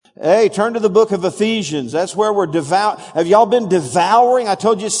Hey, turn to the book of Ephesians. That's where we're Have y'all been devouring? I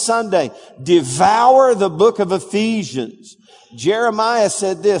told you Sunday, devour the book of Ephesians. Jeremiah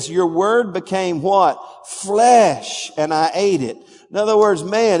said this, your word became what? Flesh, and I ate it. In other words,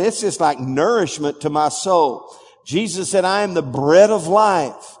 man, it's just like nourishment to my soul. Jesus said, I am the bread of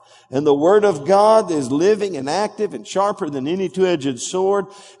life. And the word of God is living and active and sharper than any two-edged sword.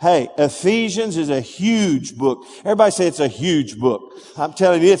 Hey, Ephesians is a huge book. Everybody say it's a huge book. I'm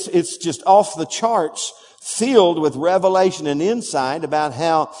telling you, it's just off the charts, filled with revelation and insight about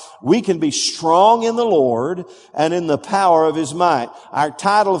how we can be strong in the Lord and in the power of His might. Our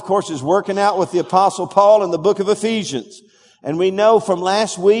title, of course, is Working Out with the Apostle Paul in the book of Ephesians. And we know from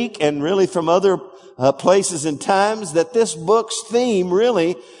last week and really from other places and times that this book's theme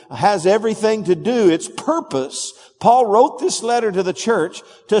really has everything to do. Its purpose. Paul wrote this letter to the church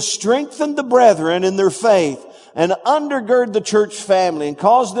to strengthen the brethren in their faith and undergird the church family and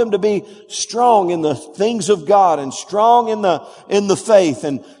cause them to be strong in the things of God and strong in the faith.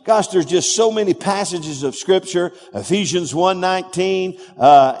 And gosh, there's just so many passages of Scripture. Ephesians 1:19,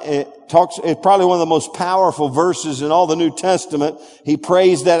 it's probably one of the most powerful verses in all the New Testament. He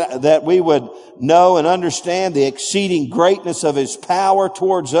prays that we would know and understand the exceeding greatness of His power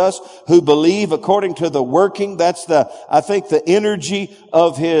towards us who believe according to the working. That's the energy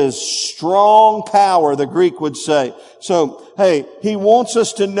of His strong power, the Greek would say. So, hey, He wants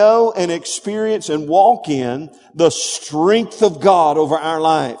us to know and experience and walk in the strength of God over our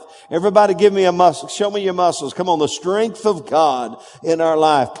life. Everybody give me a muscle. Show me your muscles. Come on, the strength of God in our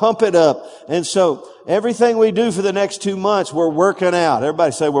life. Pump it up. And so everything we do for the next 2 months, we're working out.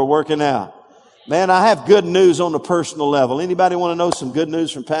 Everybody say we're working out. Man, I have good news on the personal level. Anybody want to know some good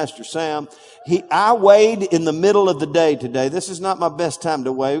news from Pastor Sam? I weighed in the middle of the day today. This is not my best time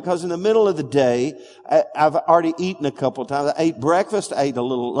to weigh because in the middle of the day, I've already eaten a couple of times. I ate breakfast, I ate a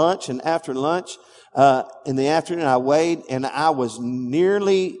little lunch, and after lunch, in the afternoon, I weighed and I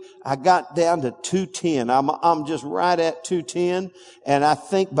got down to 210. I'm just right at 210. And I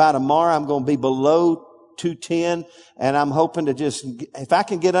think by tomorrow I'm going to be below 210. And I'm hoping to if I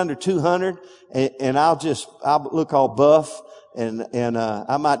can get under 200 and I'll look all buff and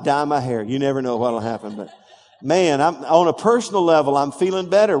I might dye my hair. You never know what'll happen, but man, on a personal level, I'm feeling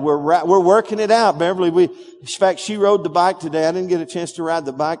better. We're working it out. Beverly, in fact, she rode the bike today. I didn't get a chance to ride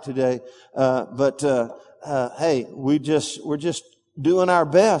the bike today. Hey, we're just doing our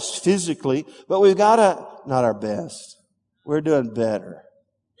best physically, but we've not our best. We're doing better.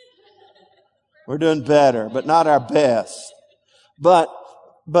 We're doing better, but not our best. But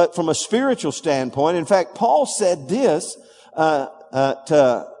from a spiritual standpoint, in fact, Paul said this,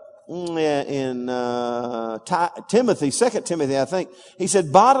 in Timothy, 2 Timothy, I think. He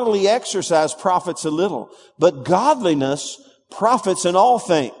said, bodily exercise profits a little, but godliness profits in all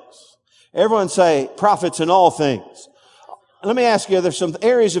things. Everyone say, profits in all things. Let me ask you, there's some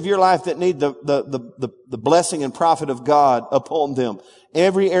areas of your life that need the blessing and profit of God upon them.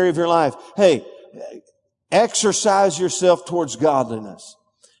 Every area of your life. Hey, exercise yourself towards godliness.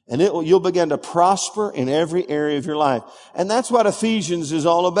 And you'll begin to prosper in every area of your life. And that's what Ephesians is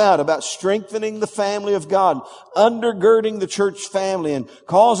all about strengthening the family of God, undergirding the church family and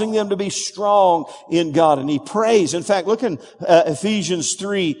causing them to be strong in God. And he prays. In fact, look in Ephesians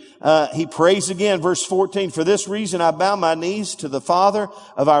 3, he prays again, verse 14, for this reason I bow my knees to the Father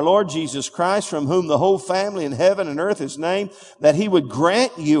of our Lord Jesus Christ, from whom the whole family in heaven and earth is named, that He would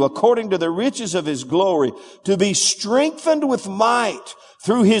grant you, according to the riches of His glory, to be strengthened with might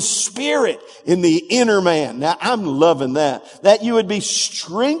through His Spirit in the inner man. Now, I'm loving that. That you would be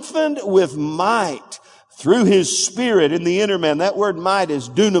strengthened with might through His Spirit in the inner man. That word might is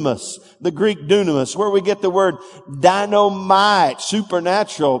dunamis, the Greek dunamis, where we get the word dynamite,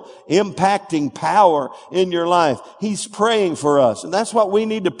 supernatural, impacting power in your life. He's praying for us. And that's what we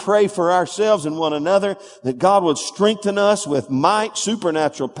need to pray for ourselves and one another, that God would strengthen us with might,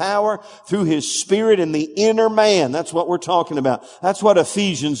 supernatural power through His Spirit in the inner man. That's what we're talking about. That's what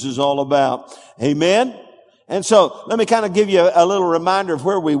Ephesians is all about. Amen? And so let me kind of give you a little reminder of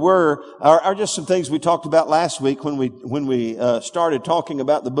where we were, or just some things we talked about last week when we started talking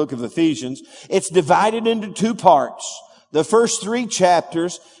about the book of Ephesians. It's divided into 2 parts. The first 3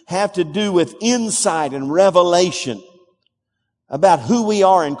 chapters have to do with insight and revelation about who we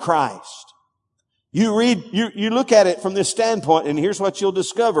are in Christ. You look at it from this standpoint, and here's what you'll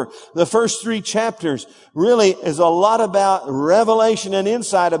discover. The first 3 chapters really is a lot about revelation and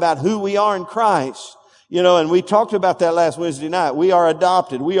insight about who we are in Christ. You know, and we talked about that last Wednesday night. We are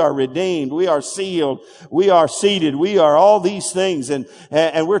adopted. We are redeemed. We are sealed. We are seated. We are all these things, and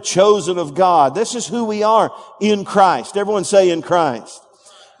we're chosen of God. This is who we are in Christ. Everyone say in Christ.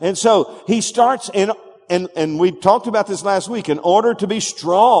 And so he starts and we talked about this last week. In order to be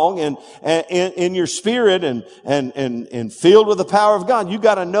strong and in your spirit and filled with the power of God, you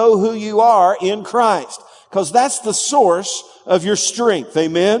got to know who you are in Christ, because that's the source of your strength.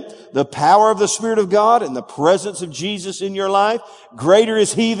 Amen. The power of the Spirit of God and the presence of Jesus in your life. Greater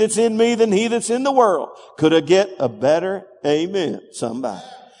is He that's in me than he that's in the world. Could I get a better amen? Somebody.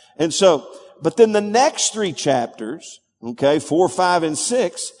 And so, but then the next 3 chapters, okay, 4, 5, and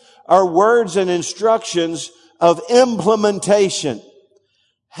 6, are words and instructions of implementation.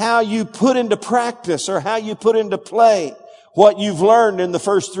 How you put into practice or how you put into play what you've learned in the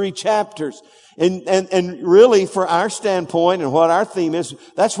first 3 chapters. And really, for our standpoint and what our theme is,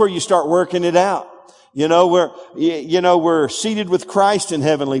 that's where you start working it out. We're seated with Christ in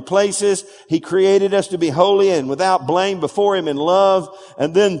heavenly places. He created us to be holy and without blame before Him in love.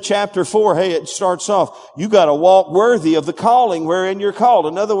 And then chapter 4, hey, it starts off, you got to walk worthy of the calling wherein you're called.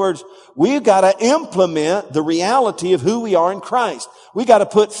 In other words, we've got to implement the reality of who we are in Christ. We got to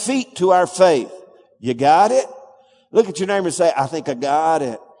put feet to our faith. You got it? Look at your neighbor and say, I think I got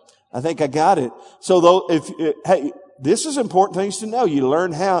it. I think I got it. So this is important things to know. You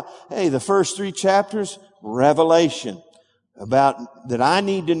learn how, the first 3 chapters, revelation about that I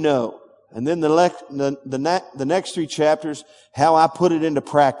need to know. And then the next 3 chapters, how I put it into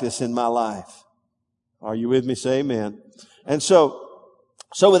practice in my life. Are you with me? Say amen. And so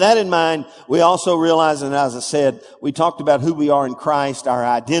with that in mind, we also realize, and as I said, we talked about who we are in Christ, our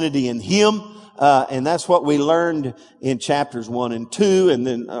identity in Him. And that's what we learned in chapters 1 and 2, and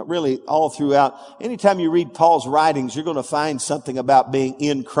then really all throughout. Anytime you read Paul's writings, you're going to find something about being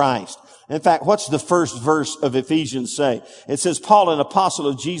in Christ. In fact, what's the first verse of Ephesians say? It says, Paul, an apostle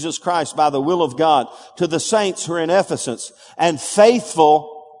of Jesus Christ by the will of God, to the saints who are in Ephesus and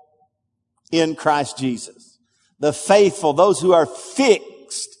faithful in Christ Jesus. The faithful, those who are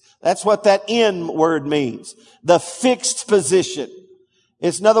fixed. That's what that in word means. The fixed position.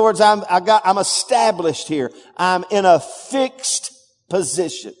 It's, in other words, I'm established here. I'm in a fixed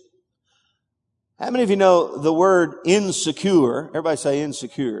position. How many of you know the word insecure? Everybody say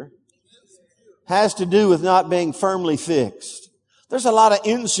insecure. Has to do with not being firmly fixed. There's a lot of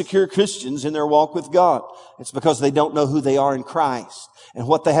insecure Christians in their walk with God. It's because they don't know who they are in Christ and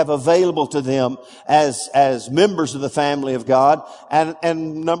what they have available to them as members of the family of God.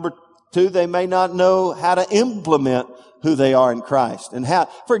 And number 2, they may not know how to implement who they are in Christ. And how,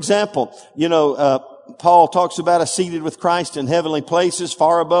 for example, Paul talks about us seated with Christ in heavenly places,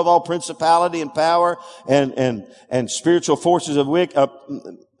 far above all principality and power and spiritual forces of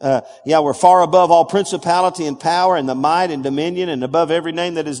we're far above all principality and power and the might and dominion and above every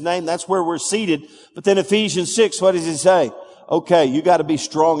name that is named. That's where we're seated. But then Ephesians 6, what does it say? Okay, you got to be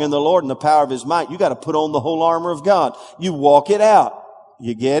strong in the Lord and the power of His might. You got to put on the whole armor of God. You walk it out.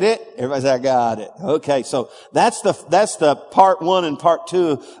 You get it? Everybody say, I got it. Okay, so that's the part 1 and part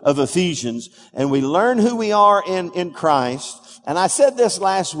 2 of Ephesians. And we learn who we are in Christ. And I said this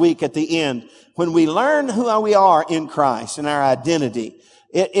last week at the end. When we learn who we are in Christ and our identity,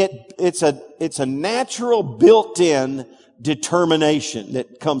 it's a natural built-in determination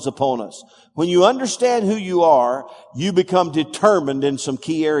that comes upon us. When you understand who you are, you become determined in some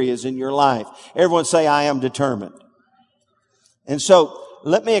key areas in your life. Everyone say, I am determined. And so,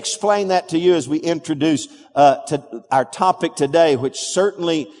 let me explain that to you as we introduce to our topic today, which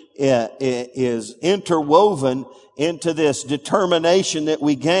certainly is interwoven into this determination that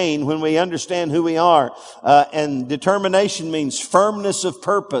we gain when we understand who we are. And determination means firmness of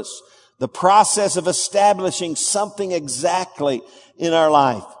purpose, the process of establishing something exactly in our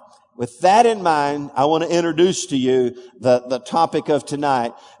life. With that in mind, I want to introduce to you the topic of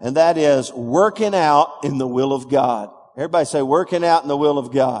tonight, and that is working out in the will of God. Everybody say, working out in the will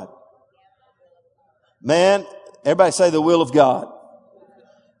of God. Man, everybody say the will of God.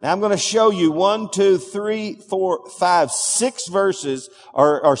 Now I'm going to show you 1, 2, 3, 4, 5, 6 verses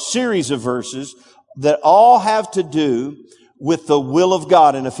or series of verses that all have to do with the will of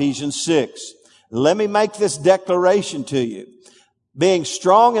God in Ephesians 6. Let me make this declaration to you. Being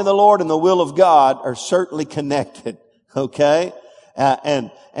strong in the Lord and the will of God are certainly connected. Okay?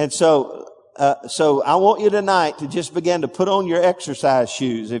 So I want you tonight to just begin to put on your exercise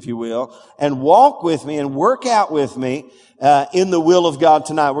shoes, if you will, and walk with me and work out with me in the will of God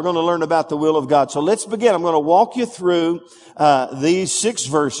tonight. We're going to learn about the will of God. So let's begin. I'm going to walk you through these 6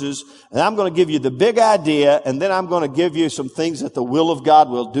 verses, and I'm going to give you the big idea, and then I'm going to give you some things that the will of God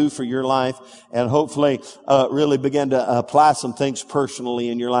will do for your life, and hopefully really begin to apply some things personally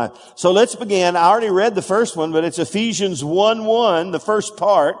in your life. So let's begin. I already read the first one, but it's Ephesians 1:1, the first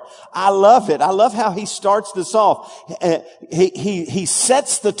part. I love it. I love how he starts this off. He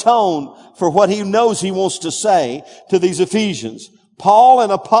sets the tone for what he knows he wants to say to these Ephesians. Paul,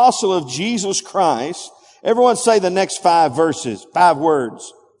 an apostle of Jesus Christ. Everyone say the next 5 verses, 5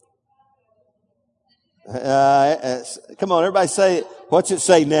 words. Come on, everybody say it. What's it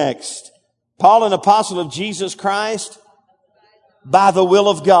say next? Paul, an apostle of Jesus Christ, by the will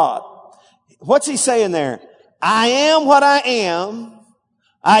of God. What's he saying there? I am what I am.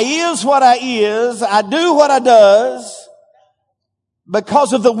 I is what I is. I do what I does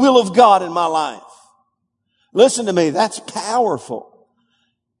because of the will of God in my life. Listen to me. That's powerful.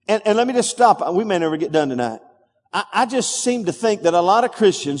 And let me just stop. We may never get done tonight. I just seem to think that a lot of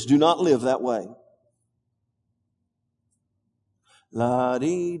Christians do not live that way.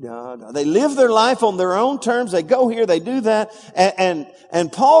 La-dee-da-da. They live their life on their own terms. They go here, they do that.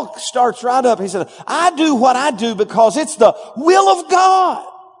 And Paul starts right up. He said, I do what I do because it's the will of God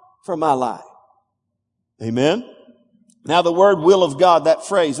for my life. Amen. Now the word will of God, that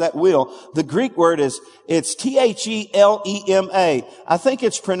phrase, that will, the Greek word it's T-H-E-L-E-M-A. I think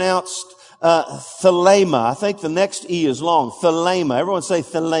it's pronounced, thelema. I think the next E is long. Thelema. Everyone say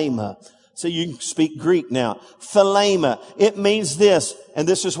thelema. So you can speak Greek now. Thelema. It means this, and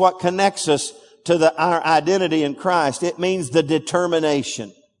this is what connects us to our identity in Christ. It means the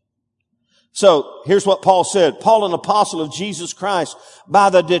determination. So here's what Paul said. Paul, an apostle of Jesus Christ, by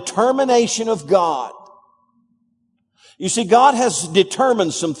the determination of God. You see, God has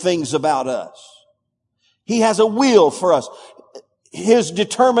determined some things about us. He has a will for us. His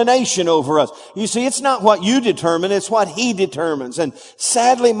determination over us. You see, it's not what you determine, it's what He determines. And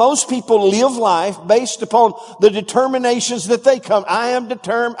sadly, most people live life based upon the determinations that they come. I have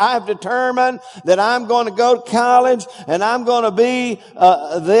determined that I'm going to go to college, and I'm going to be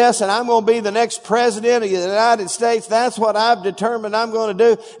this, and I'm going to be the next president of the United States. That's what I've determined I'm going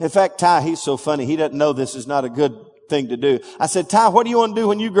to do. In fact, Ty, he's so funny. He doesn't know this is not a good thing to do. I said, Ty, what do you want to do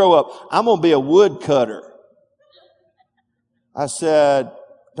when you grow up? I'm going to be a woodcutter. I said,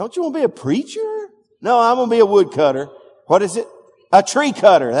 don't you want to be a preacher? No, I'm going to be a woodcutter. What is it? A tree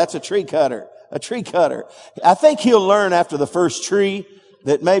cutter. That's a tree cutter. A tree cutter. I think he'll learn after the first tree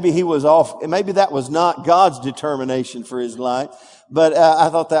that maybe he was off. Maybe that was not God's determination for his life. But I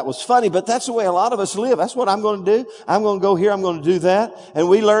thought that was funny. But that's the way a lot of us live. That's what I'm going to do. I'm going to go here. I'm going to do that. And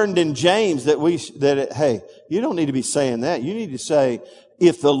we learned in James hey, you don't need to be saying that. You need to say,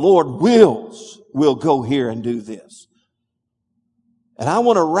 if the Lord wills, we'll go here and do this. And I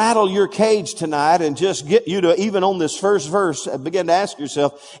want to rattle your cage tonight and just get you to, even on this first verse, begin to ask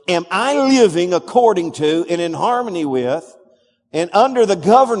yourself, am I living according to and in harmony with and under the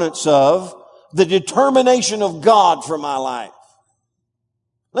governance of the determination of God for my life?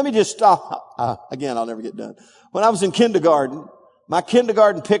 Let me just stop. Again, I'll never get done. When I was in kindergarten, my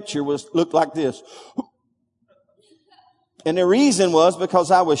kindergarten picture looked like this. And the reason was because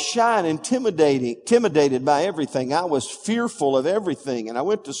I was shy and intimidated by everything. I was fearful of everything. And I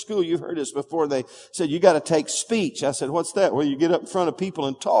went to school. You've heard this before. They said, you got to take speech. I said, what's that? Well, you get up in front of people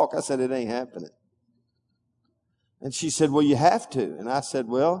and talk. I said, it ain't happening. And she said, well, you have to. And I said,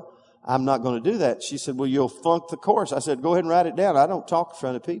 well, I'm not going to do that. She said, well, you'll flunk the course. I said, go ahead and write it down. I don't talk in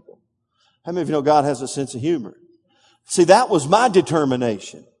front of people. How many of you know God has a sense of humor? See, that was my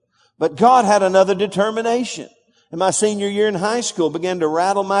determination. But God had another determination. In my senior year in high school, began to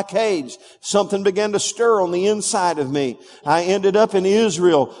rattle my cage. Something began to stir on the inside of me. I ended up in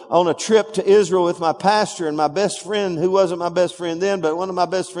Israel on a trip to Israel with my pastor and my best friend, who wasn't my best friend then, but one of my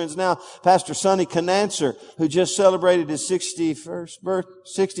best friends now, Pastor Sonny Canancer, who just celebrated his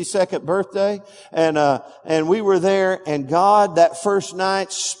 62nd birthday. And we were there, and God that first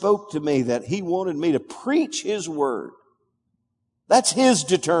night spoke to me that He wanted me to preach His word. That's His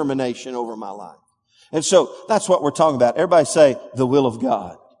determination over my life. And so that's what we're talking about. Everybody say the will of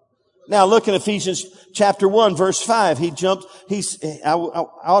God. Now look in Ephesians chapter 1 verse 5. I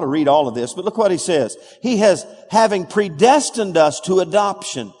ought to read all of this, but look what he says. He has, having predestined us to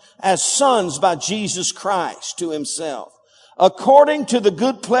adoption as sons by Jesus Christ to Himself, according to the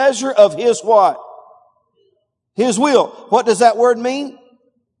good pleasure of His what? His will. What does that word mean?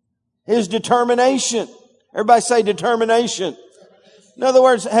 His determination. Everybody say determination. In other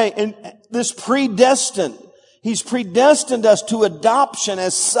words, and this predestined, He's predestined us to adoption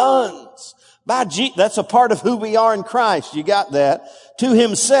as sons That's a part of who we are in Christ. You got that? To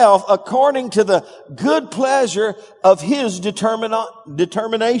himself, according to the good pleasure of his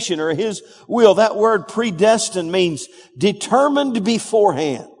determination or his will. That word predestined means determined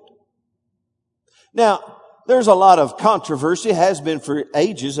beforehand. Now, there's a lot of controversy, has been for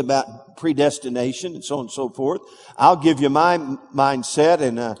ages, about predestination and so on and so forth. I'll give you my mindset,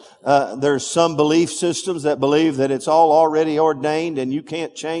 and there's some belief systems that believe that it's all already ordained and you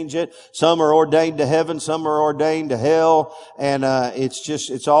can't change it. Some are ordained to heaven, some are ordained to hell, and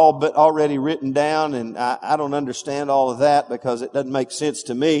it's all but already written down, and I don't understand all of that because it doesn't make sense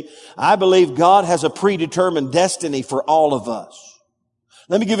to me. I believe God has a predetermined destiny for all of us.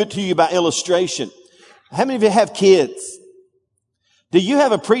 Let me give it to you by illustration. How many of you have kids? Do you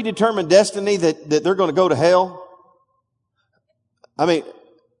have a predetermined destiny that they're going to go to hell? I mean,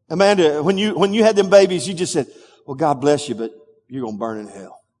 Amanda, when you had them babies, you just said, well, God bless you, but you're going to burn in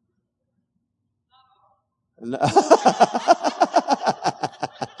hell.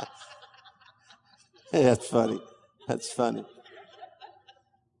 Hey, that's funny. That's funny.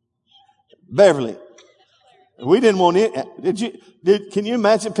 Beverly, we didn't want it. Can you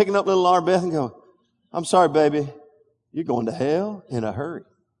imagine picking up little Laura Beth and going, I'm sorry, baby, you're going to hell in a hurry?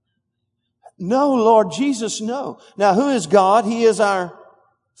 No, Lord Jesus, no. Now, who is God? He is our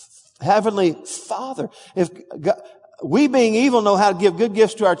Heavenly Father. If God, we being evil know how to give good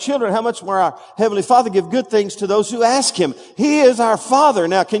gifts to our children, how much more our Heavenly Father give good things to those who ask Him? He is our Father.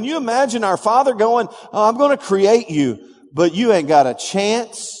 Now, can you imagine our Father going, oh, I'm going to create you, but you ain't got a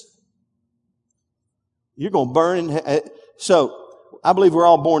chance? You're going to burn in. So, I believe we're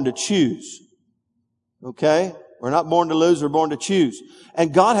all born to choose. Okay? We're not born to lose, we're born to choose.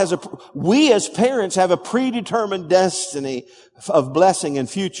 And God we as parents have a predetermined destiny of blessing and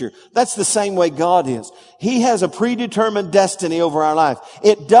future. That's the same way God is. He has a predetermined destiny over our life.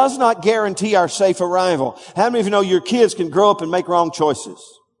 It does not guarantee our safe arrival. How many of you know your kids can grow up and make wrong choices?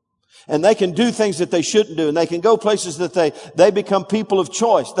 And they can do things that they shouldn't do. And they can go places that they become people of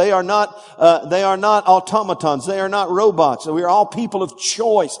choice. They are not automatons. They are not robots. We are all people of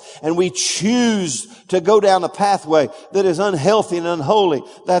choice. And we choose to go down a pathway that is unhealthy and unholy.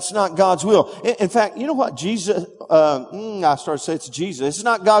 That's not God's will. In fact, you know what Jesus, I started to say it's Jesus. It's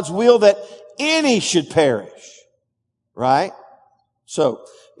not God's will that any should perish. Right? So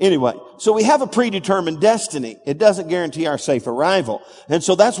we have a predetermined destiny. It doesn't guarantee our safe arrival. And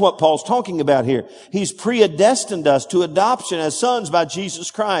so that's what Paul's talking about here. He's predestined us to adoption as sons by Jesus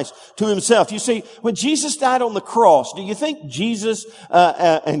Christ to himself. You see, when Jesus died on the cross, do you think Jesus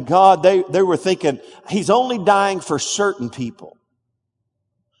and God, they were thinking, he's only dying for certain people?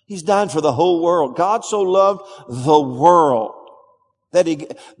 He's dying for the whole world. God so loved the world that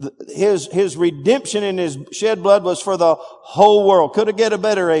his redemption in his shed blood was for the whole world. Could it get a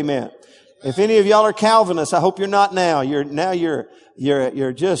better amen? If any of y'all are Calvinists, I hope you're not now. You're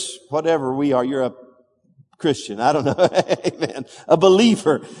just whatever we are. You're a Christian. I don't know. Amen. A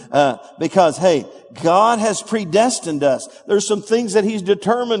believer. Because hey, God has predestined us. There's some things that He's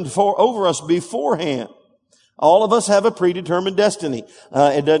determined for over us beforehand. All of us have a predetermined destiny.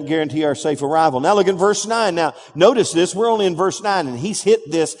 It doesn't guarantee our safe arrival. Now look in verse 9. Now, notice this. We're only in verse 9 and he's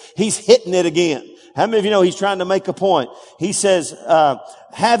hitting it again. How many of you know he's trying to make a point? He says,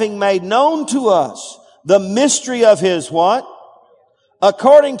 having made known to us the mystery of his what?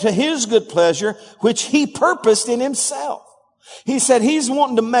 According to his good pleasure, which he purposed in himself. He said he's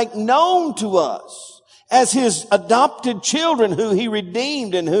wanting to make known to us as his adopted children who he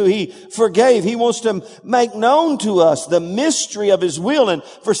redeemed and who he forgave. He wants to make known to us the mystery of his will. And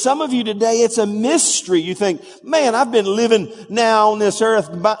for some of you today, it's a mystery. You think, man, I've been living now on this earth.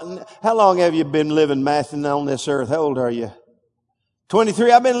 How long have you been living, Matthew, on this earth? How old are you?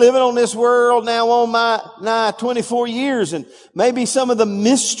 23. I've been living on this world now on my 24 years, and maybe some of the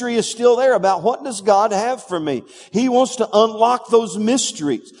mystery is still there about what does God have for me. He wants to unlock those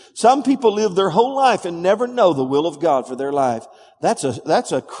mysteries. Some people live their whole life and never know the will of God for their life. That's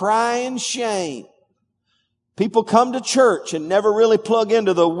a crying shame. People come to church and never really plug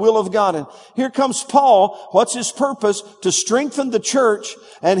into the will of God. And here comes Paul. What's his purpose? To strengthen the church.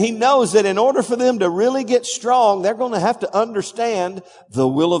 And he knows that in order for them to really get strong, they're going to have to understand the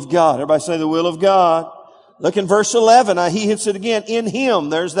will of God. Everybody say the will of God. Look in verse 11. He hits it again. In Him,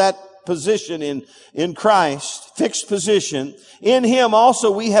 there's that position in Christ, fixed position. In Him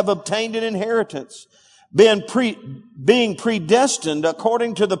also we have obtained an inheritance, being predestined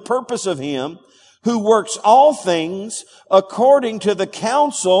according to the purpose of Him who works all things according to the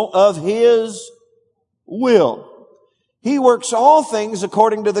counsel of His will. He works all things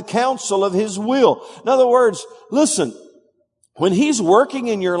according to the counsel of His will. In other words, listen, when He's working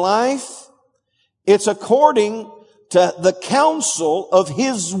in your life, It's according to the counsel of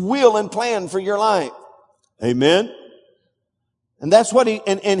His will and plan for your life. Amen. And that's what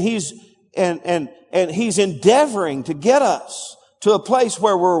He's endeavoring to get us to a place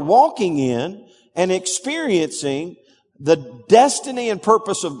where we're walking in and experiencing the destiny and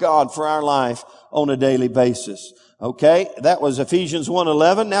purpose of God for our life on a daily basis. Okay, that was Ephesians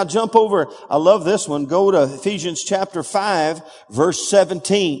 1:11. Now jump over. I love this one. Go to Ephesians chapter 5, verse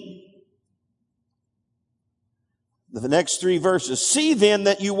 17. The next three verses. See then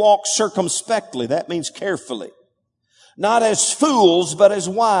that you walk circumspectly. That means carefully. Not as fools, but as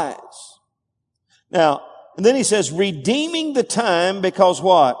wise. Now, and then he says, redeeming the time because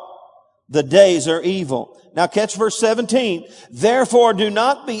what? The days are evil. Now catch verse 17. Therefore do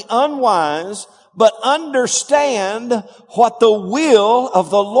not be unwise, but understand what the will of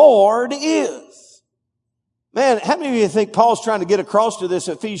the Lord is. Man, how many of you think Paul's trying to get across to this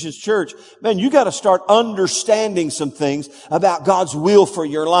Ephesians church? Man, you got to start understanding some things about God's will for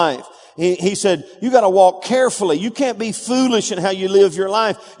your life. He said, you got to walk carefully. You can't be foolish in how you live your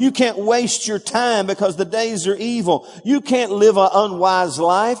life. You can't waste your time because the days are evil. You can't live an unwise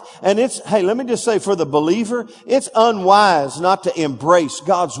life. And hey, let me just say for the believer, it's unwise not to embrace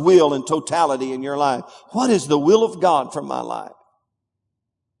God's will in totality in your life. What is the will of God for my life?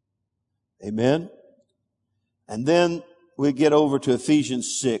 Amen. And then we get over to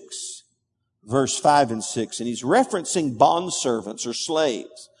Ephesians 6, verse 5 and 6. And he's referencing bondservants or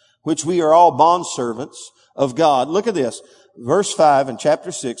slaves, which we are all bondservants of God. Look at this. Verse 5 in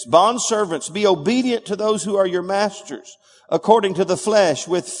chapter 6. Bondservants, be obedient to those who are your masters, according to the flesh,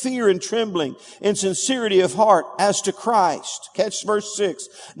 with fear and trembling, in sincerity of heart, as to Christ. Catch verse 6.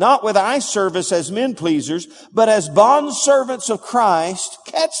 Not with eye service as men pleasers, but as bondservants of Christ.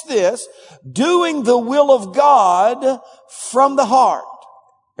 Catch this. Doing the will of God from the heart.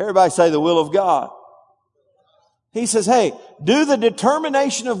 Everybody say the will of God. He says, hey, do the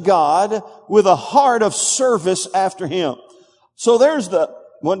determination of God with a heart of service after Him. So there's the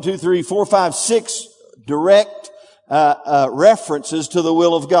 1, 2, 3, 4, 5, 6 direct references to the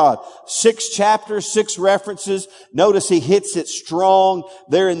will of God. 6 chapters, 6 references. Notice he hits it strong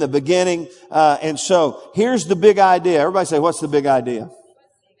there in the beginning. And so here's the big idea. Everybody say, what's the big idea?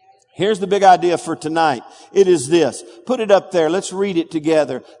 Here's the big idea for tonight. It is this. Put it up there. Let's read it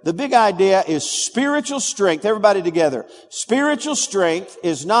together. The big idea is spiritual strength. Everybody together. Spiritual strength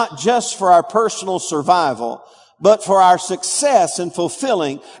is not just for our personal survival, but for our success in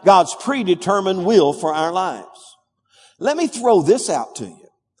fulfilling God's predetermined will for our lives. Let me throw this out to you.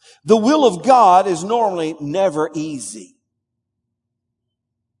 The will of God is normally never easy.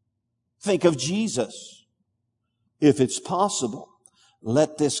 Think of Jesus. If it's possible,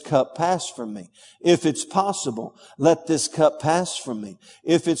 let this cup pass from me. If it's possible, let this cup pass from me.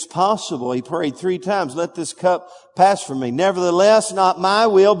 If it's possible, he prayed 3 times, let this cup pass from me. Nevertheless, not my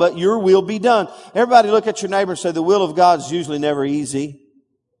will, but your will be done. Everybody look at your neighbor and say, the will of God is usually never easy.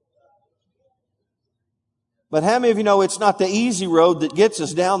 But how many of you know it's not the easy road that gets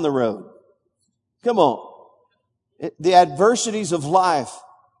us down the road? Come on. The adversities of life.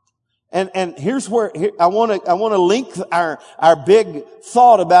 And here's where I want to link our big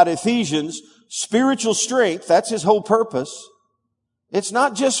thought about Ephesians. Spiritual strength, that's his whole purpose. It's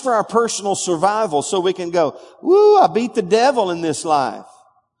not just for our personal survival so we can go, woo, I beat the devil in this life.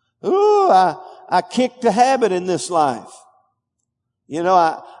 Ooh, I kicked a habit in this life. You know,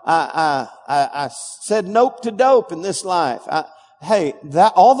 I said nope to dope in this life.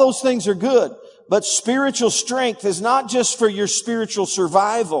 All those things are good. But spiritual strength is not just for your spiritual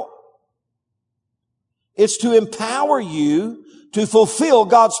survival. It's to empower you to fulfill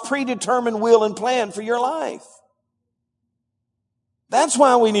God's predetermined will and plan for your life. That's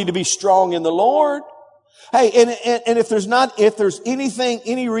why we need to be strong in the Lord. Hey, and if there's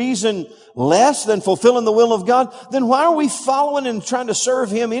any reason less than fulfilling the will of God, then why are we following and trying to serve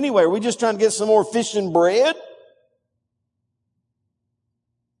Him anyway? Are we just trying to get some more fish and bread?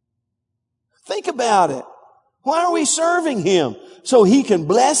 Think about it. Why are we serving Him? So He can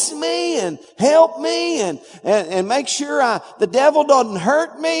bless me and help me and make sure the devil doesn't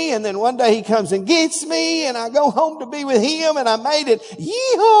hurt me. And then one day He comes and gets me and I go home to be with Him and I made it.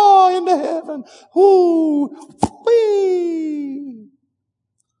 Yeehaw into heaven. Whoo, wee.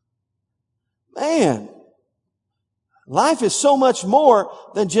 Man, life is so much more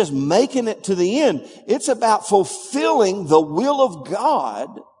than just making it to the end. It's about fulfilling the will of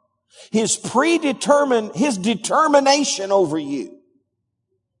God. His determination over you.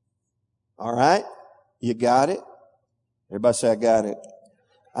 All right? You got it? Everybody say, I got it.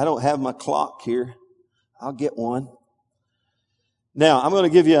 I don't have my clock here. I'll get one. Now, I'm going to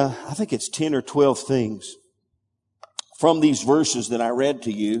give you, I think it's 10 or 12 things from these verses that I read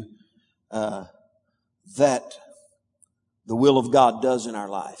to you that the will of God does in our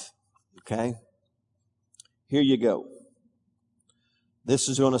life. Okay? Here you go. This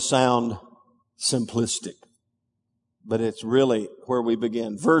is going to sound simplistic, but it's really where we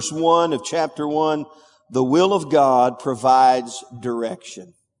begin. Verse 1 of chapter 1, the will of God provides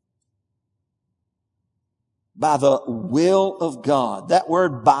direction. By the will of God. That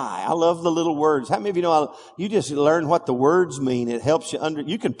word by. I love the little words. How many of you know you just learn what the words mean? It helps you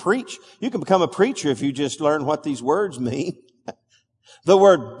you can preach. You can become a preacher if you just learn what these words mean. The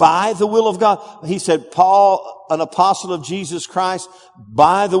word by the will of God. He said, Paul, an apostle of Jesus Christ,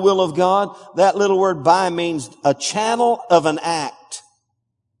 by the will of God. That little word by means a channel of an act.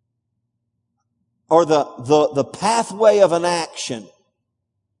 Or the pathway of an action.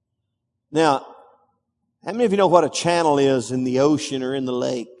 Now, how many of you know what a channel is in the ocean or in the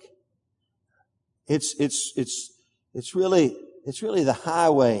lake? It's really the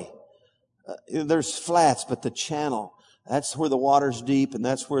highway. There's flats, but the channel, that's where the water's deep and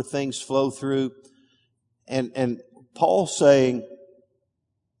that's where things flow through. And Paul's saying,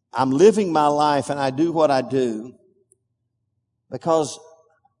 I'm living my life and I do what I do because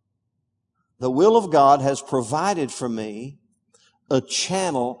the will of God has provided for me a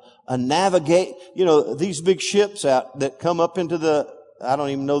channel, a navigate, these big ships out that come up into I don't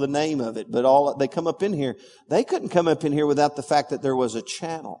even know the name of it, but they come up in here. They couldn't come up in here without the fact that there was a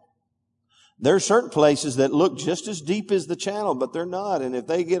channel. There are certain places that look just as deep as the channel, but they're not. And if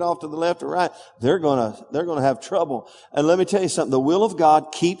they get off to the left or right, they're gonna have trouble. And let me tell you something, the will of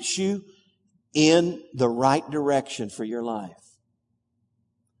God keeps you in the right direction for your life.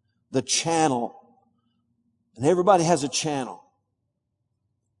 The channel. And everybody has a channel,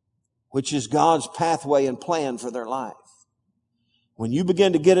 which is God's pathway and plan for their life. When you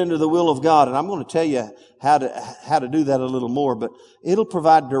begin to get into the will of God, and I'm going to tell you how to do that a little more, but it'll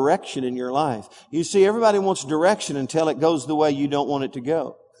provide direction in your life. You see, everybody wants direction until it goes the way you don't want it to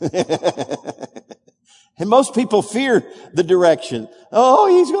go. And most people fear the direction. Oh,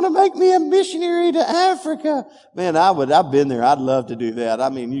 he's going to make me a missionary to Africa. Man, I've been there. I'd love to do that. I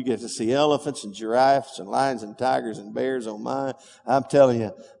mean, you get to see elephants and giraffes and lions and tigers and bears on mine. I'm telling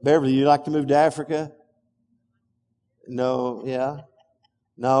you, Beverly, you like to move to Africa? No, yeah.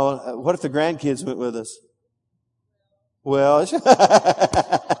 No, what if the grandkids went with us? Well,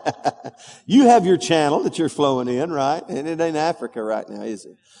 you have your channel that you're flowing in, right? And it ain't Africa right now, is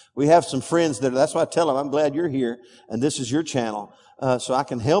it? We have some friends that's why I tell them, I'm glad you're here and this is your channel. So I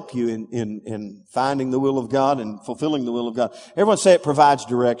can help you in finding the will of God and fulfilling the will of God. Everyone say it provides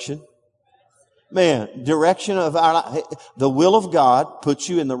direction. Man, direction of our life. The will of God puts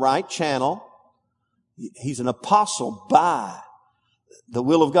you in the right channel. He's an apostle by the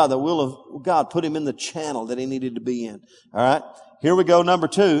will of God. The will of God put him in the channel that he needed to be in. All right. Here we go. Number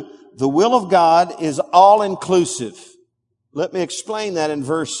 2. The will of God is all inclusive. Let me explain that in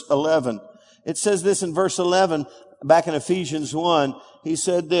verse 11. It says this in verse 11, back in Ephesians 1. He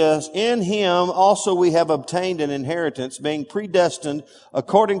said this, in him also we have obtained an inheritance, being predestined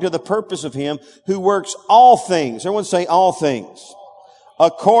according to the purpose of him who works all things. Everyone say all things.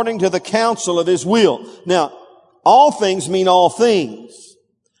 According to the counsel of his will. Now, all things mean all things.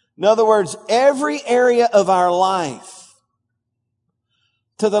 In other words, every area of our life,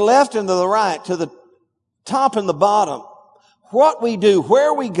 to the left and to the right, to the top and the bottom, what we do,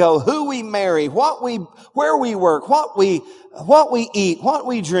 where we go, who we marry, where we work, what we eat, what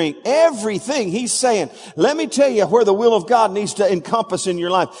we drink, everything. He's saying, let me tell you where the will of God needs to encompass in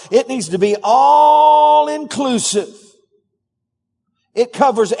your life. It needs to be all inclusive. It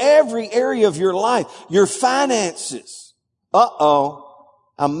covers every area of your life. Your finances.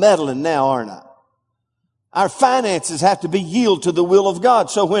 I'm meddling now, aren't I? Our finances have to be yield to the will of God.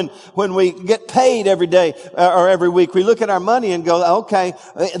 So when we get paid every day or every week, we look at our money and go, okay,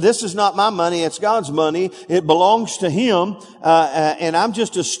 this is not my money. It's God's money. It belongs to him. And I'm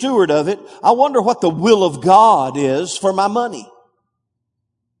just a steward of it. I wonder what the will of God is for my money.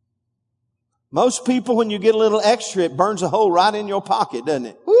 Most people, when you get a little extra, it burns a hole right in your pocket, doesn't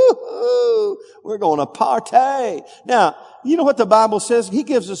it? Woo-hoo! We're going to party. Now, you know what the Bible says? He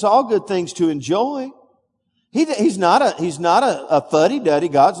gives us all good things to enjoy. He's not a fuddy-duddy.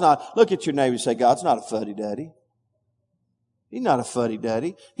 God's not. Look at your neighbor and say, God's not a fuddy-duddy. He's not a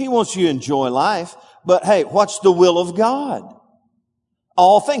fuddy-duddy. He wants you to enjoy life. But hey, what's the will of God?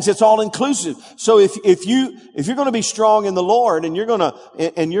 All things. It's all inclusive. So if you're going to be strong in the Lord and you're going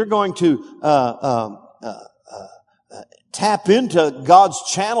to tap into God's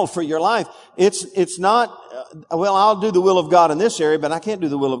channel for your life. It's not, well, I'll do the will of God in this area, but I can't do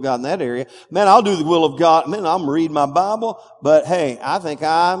the will of God in that area. Man, I'll do the will of God. Man, I'm reading my Bible, but hey, I think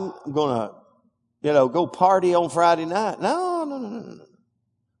I'm gonna, go party on Friday night. No.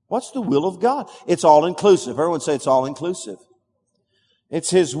 What's the will of God? It's all inclusive. Everyone say it's all inclusive. It's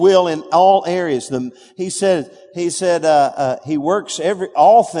His will in all areas. He said, He works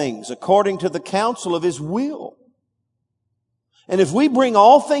all things according to the counsel of His will. And if we bring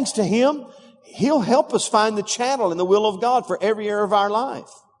all things to Him, He'll help us find the channel in the will of God for every area of our life.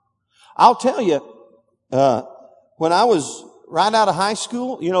 I'll tell you, when I was right out of high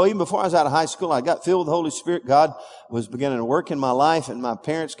school, even before I was out of high school, I got filled with the Holy Spirit. God was beginning to work in my life, and my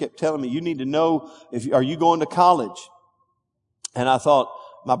parents kept telling me, you need to know, are you going to college? And I thought,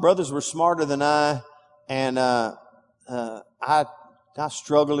 my brothers were smarter than I, and I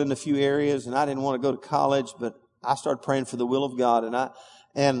struggled in a few areas, and I didn't want to go to college, but I started praying for the will of God,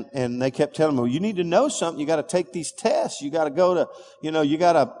 and they kept telling me, well, you need to know something. You got to take these tests. You got to go to, you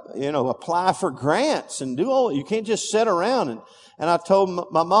got to, apply for grants and do all. You can't just sit around. And I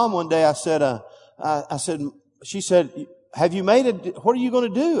told my mom one day, I said, she said, have you made it? What are you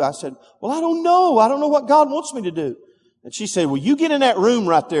going to do? I said, well, I don't know. I don't know what God wants me to do. And she said, well, you get in that room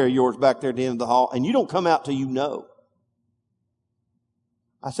right there, yours back there at the end of the hall, and you don't come out till you know.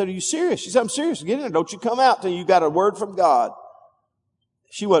 I said, are you serious? She said, I'm serious. Get in there. Don't you come out till you got a word from God.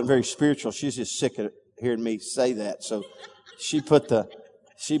 She wasn't very spiritual. She was just sick of hearing me say that. So she put the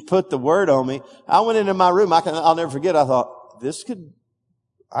word on me. I went into my room. I'll never forget. I thought,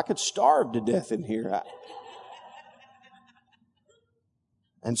 I could starve to death in here.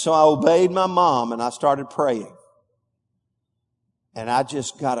 And so I obeyed my mom and I started praying. And I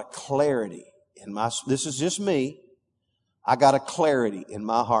just got a clarity in this is just me. I got a clarity in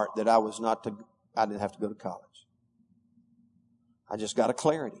my heart that I didn't have to go to college. I just got a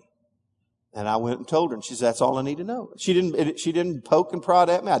clarity. And I went and told her, and she said, that's all I need to know. She didn't poke and prod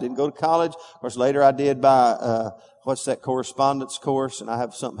at me. I didn't go to college. Of course, later I did buy, what's that correspondence course? And I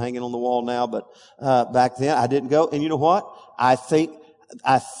have something hanging on the wall now, but, back then I didn't go. And you know what? I think,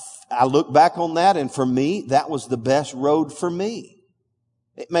 I look back on that, and for me, that was the best road for me.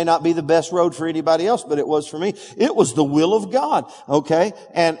 It may not be the best road for anybody else, but it was for me. It was the will of God. Okay.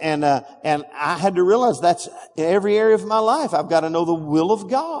 And I had to realize that's in every area of my life. I've got to know the will of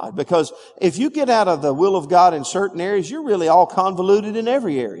God, because if you get out of the will of God in certain areas, you're really all convoluted in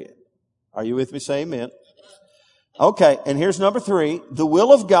every area. Are you with me? Say amen. Okay. And here's number 3. The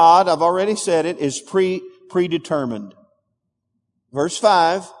will of God, I've already said it, is predetermined. Verse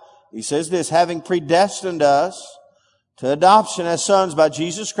 5, he says this, having predestined us to adoption as sons by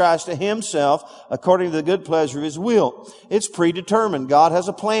Jesus Christ to Himself, according to the good pleasure of His will. It's predetermined. God has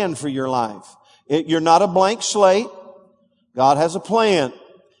a plan for your life. You're not a blank slate. God has a plan.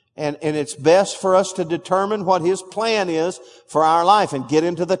 And it's best for us to determine what His plan is for our life and get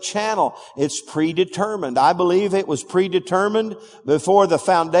into the channel. It's predetermined. I believe it was predetermined before the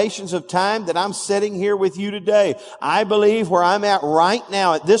foundations of time that I'm sitting here with you today. I believe where I'm at right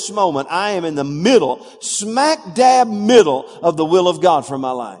now at this moment, I am in the middle, smack dab middle of the will of God for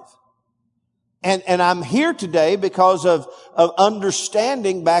my life. And I'm here today because of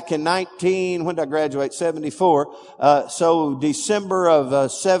understanding back in when did I graduate? 74. So December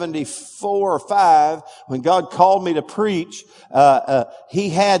of 74 or 5, when God called me to preach, He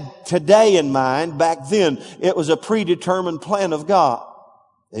had today in mind. Back then, it was a predetermined plan of God.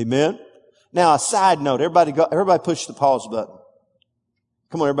 Amen. Now, a side note, everybody push the pause button.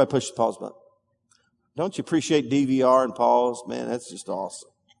 Come on, everybody push the pause button. Don't you appreciate DVR and pause? Man, that's just awesome.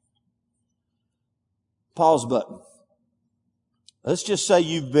 Pause button. Let's just say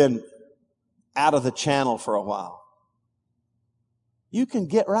you've been out of the channel for a while. You can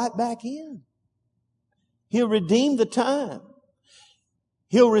get right back in. He'll redeem the time.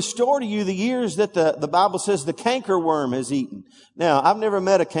 He'll restore to you the years that the Bible says the cankerworm has eaten. Now, I've never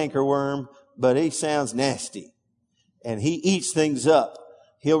met a cankerworm, but he sounds nasty. And he eats things up.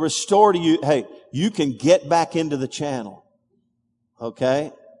 He'll restore to you. Hey, you can get back into the channel.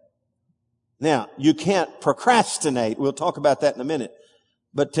 Okay? Now, you can't procrastinate. We'll talk about that in a minute.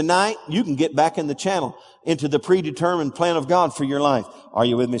 But tonight, you can get back in the channel into the predetermined plan of God for your life. Are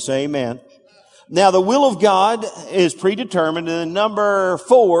you with me? Say amen. Now, the will of God is predetermined. And then number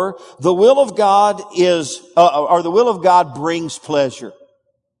 4, the will of God the will of God brings pleasure.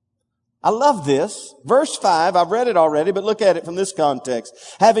 I love this. Verse 5, I've read it already, but look at it from this context.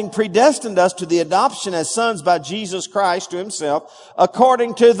 Having predestined us to the adoption as sons by Jesus Christ to Himself,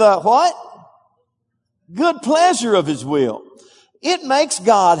 according to the what? Good pleasure of His will. It makes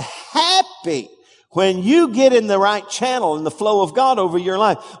God happy When you get in the right channel in the flow of God over your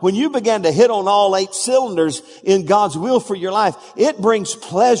life, when you begin to hit on all 8 cylinders in God's will for your life, it brings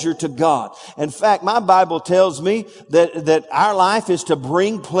pleasure to God. In fact, my Bible tells me that our life is to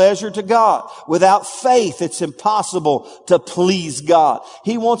bring pleasure to God. Without faith, it's impossible to please God.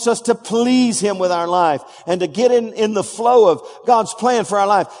 He wants us to please Him with our life and to get in the flow of God's plan for our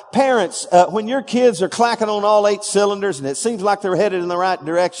life. Parents, when your kids are clacking on all 8 cylinders and it seems like they're headed in the right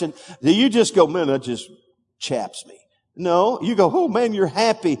direction, do you just go, man, that just chaps me? No, you go, oh man, you're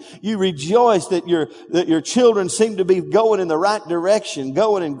happy. You rejoice that your children seem to be going in the right direction,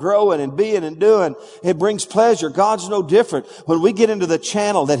 going and growing and being and doing. It brings pleasure. God's no different. When we get into the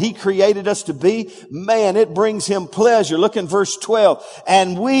channel that He created us to be, man, it brings Him pleasure. Look in verse 12.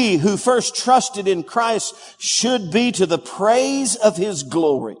 And we who first trusted in Christ should be to the praise of His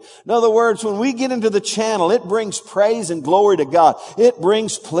glory. In other words, when we get into the channel, it brings praise and glory to God. It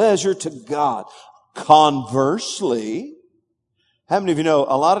brings pleasure to God. Conversely, how many of you know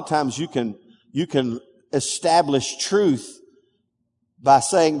a lot of times you can establish truth by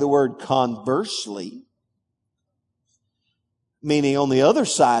saying the word conversely, meaning on the other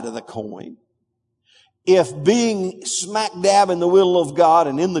side of the coin. If being smack dab in the will of God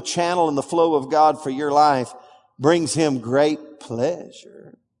and in the channel and the flow of God for your life brings Him great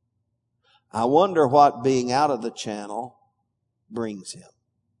pleasure, I wonder what being out of the channel brings Him.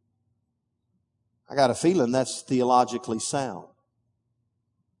 I got a feeling that's theologically sound.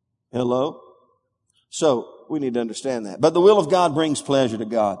 Hello? So, we need to understand that. But the will of God brings pleasure to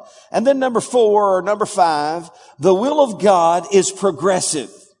God. And then number 5, the will of God is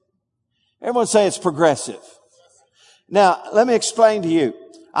progressive. Everyone say it's progressive. Now, let me explain to you.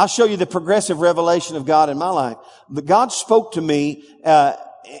 I'll show you the progressive revelation of God in my life. But God spoke to me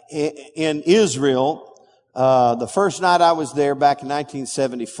in Israel the first night I was there back in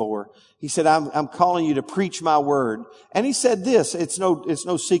 1974. He said, I'm calling you to preach my word. And he said this, it's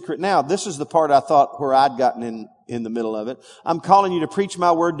no secret now. This is the part I thought where I'd gotten in the middle of it. I'm calling you to preach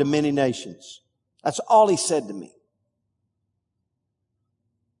my word to many nations. That's all he said to me.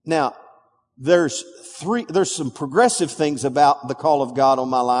 Now, there's some progressive things about the call of God on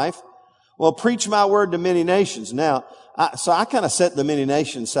my life. Well, preach my word to many nations. Now, so I kind of set the many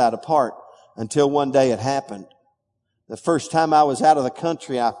nations side apart until one day it happened. The first time I was out of the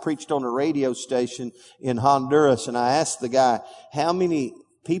country, I preached on a radio station in Honduras, and I asked the guy, how many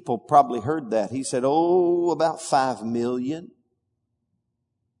people probably heard that? He said, about 5 million.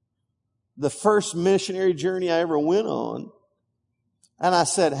 The first missionary journey I ever went on. And I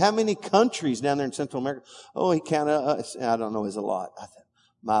said, how many countries down there in Central America? He counted, I don't know, it's a lot. I thought,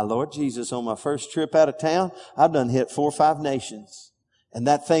 my Lord Jesus, on my first trip out of town, I've done hit 4 or 5 nations. And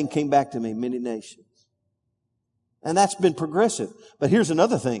that thing came back to me, many nations. And that's been progressive. But here's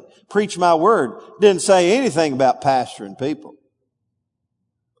another thing. Preach my word didn't say anything about pastoring people.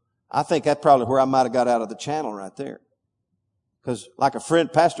 I think that's probably where I might have got out of the channel right there. Because like a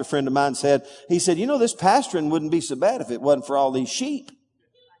pastor friend of mine said, he said, this pastoring wouldn't be so bad if it wasn't for all these sheep.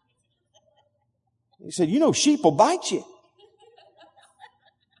 He said, sheep will bite you.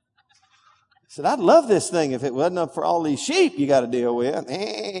 He said, I'd love this thing if it wasn't for all these sheep you got to deal with.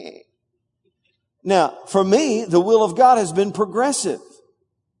 Now, for me, the will of God has been progressive.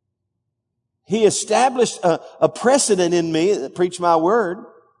 He established a precedent in me that preached my word.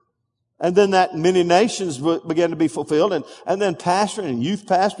 And then that many nations began to be fulfilled. And then pastoring and youth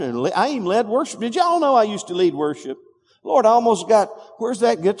pastoring. And I even led worship. Did y'all know I used to lead worship? Lord, I almost where's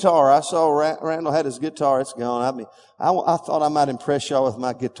that guitar? I saw Randall had his guitar. It's gone. I thought I might impress y'all with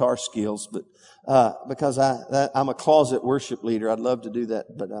my guitar skills, but because I'm a closet worship leader. I'd love to do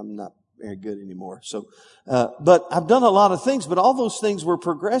that, but I'm not very good anymore. So, but I've done a lot of things, but all those things were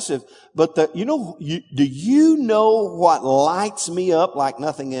progressive. But do you know what lights me up like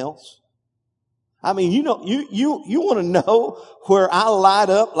nothing else? I mean, you want to know where I light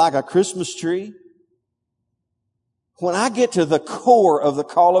up like a Christmas tree? When I get to the core of the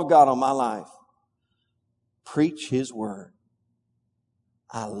call of God on my life, preach His word.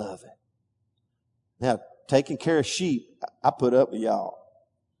 I love it. Now, taking care of sheep, I put up with y'all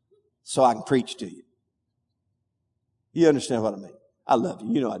so I can preach to you. You understand what I mean? I love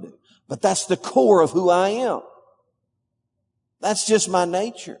you. You know I do. But that's the core of who I am. That's just my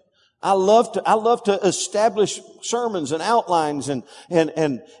nature. I love to establish sermons and outlines and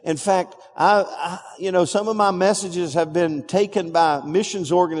in fact, some of my messages have been taken by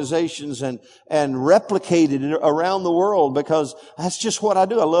missions organizations and replicated around the world because that's just what I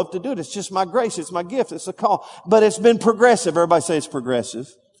do. I love to do it. It's just my grace. It's my gift. It's a call. But it's been progressive. Everybody say it's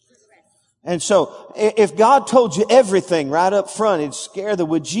progressive. And so if God told you everything right up front, it'd scare the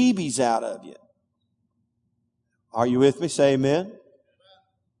wajeebies out of you. Are you with me? Say amen.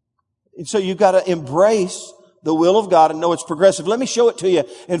 And so you've got to embrace the will of God and know it's progressive. Let me show it to you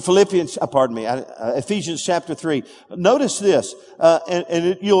in Ephesians chapter 3. Notice this,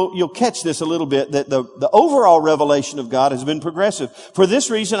 you'll catch this a little bit, that the overall revelation of God has been progressive. For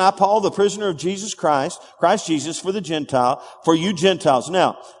this reason, I, Paul, the prisoner of Jesus Christ Jesus for you Gentiles.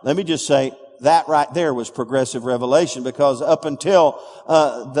 Now, let me just say, that right there was progressive revelation, because up until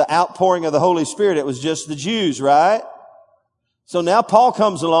the outpouring of the Holy Spirit, it was just the Jews, right? So now Paul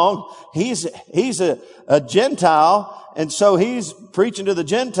comes along. He's a Gentile, and so he's preaching to the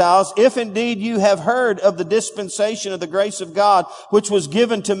Gentiles. If indeed you have heard of the dispensation of the grace of God, which was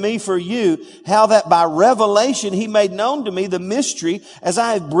given to me for you, how that by revelation he made known to me the mystery, as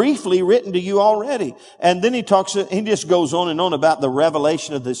I have briefly written to you already. And then he just goes on and on about the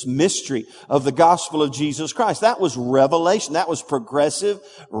revelation of this mystery of the gospel of Jesus Christ. That was revelation. That was progressive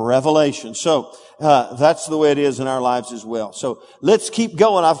revelation. So, that's the way it is in our lives as well. So let's keep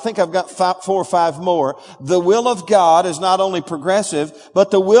going. I think I've got 4 or 5 more. The will of God is not only progressive,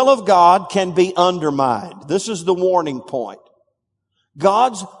 but the will of God can be undermined. This is the warning point.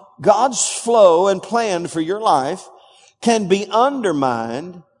 God's flow and plan for your life can be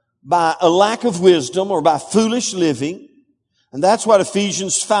undermined by a lack of wisdom or by foolish living. And that's what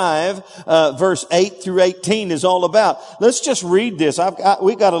Ephesians 5, verse 8 through 18 is all about. Let's just read this.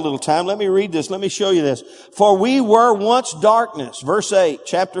 We got a little time. Let me read this. Let me show you this. For we were once darkness, verse 8,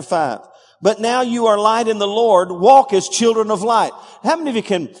 chapter 5. But now you are light in the Lord. Walk as children of light. How many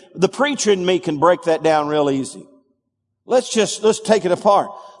of you the preacher in me can break that down real easy? Let's take it apart.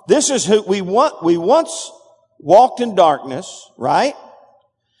 This is who we once walked in darkness, right?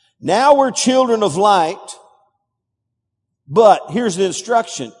 Now we're children of light. But here's the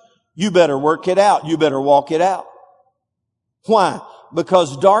instruction. You better work it out. You better walk it out. Why?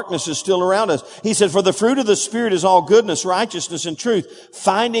 Because darkness is still around us. He said, for the fruit of the Spirit is all goodness, righteousness, and truth,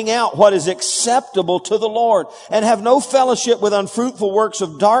 finding out what is acceptable to the Lord, and have no fellowship with unfruitful works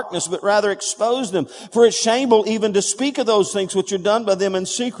of darkness, but rather expose them. For it's shameful even to speak of those things which are done by them in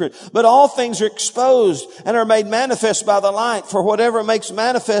secret. But all things are exposed and are made manifest by the light, for whatever makes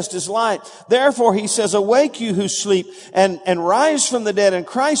manifest is light. Therefore, he says, awake you who sleep, and rise from the dead, and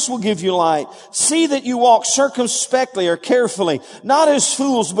Christ will give you light. See that you walk circumspectly or carefully, not as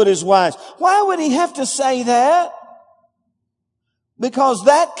fools, but as wise. Why would he have to say that? Because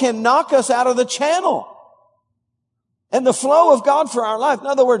that can knock us out of the channel and the flow of God for our life. In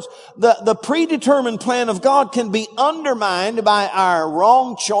other words, the predetermined plan of God can be undermined by our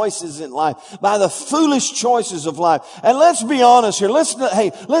wrong choices in life, by the foolish choices of life. And let's be honest here.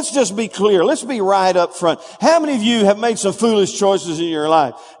 Let's just be clear. Let's be right up front. How many of you have made some foolish choices in your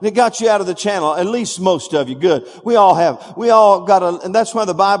life that got you out of the channel? At least most of you. Good. We all have. And that's why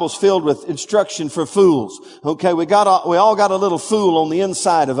the Bible's filled with instruction for fools. Okay. We all got a little fool on the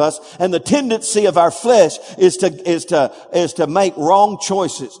inside of us, and the tendency of our flesh is to make wrong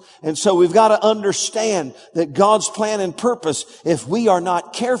choices. And so we've got to understand that God's plan and purpose, if we are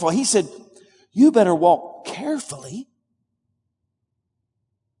not careful, he said, you better walk carefully.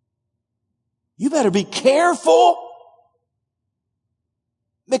 You better be careful.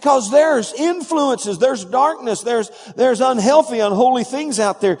 Because there's influences, there's darkness, there's unhealthy, unholy things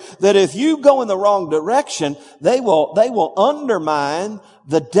out there that if you go in the wrong direction, they will undermine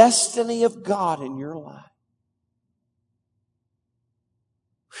the destiny of God in your life.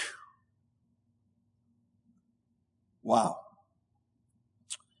 Wow.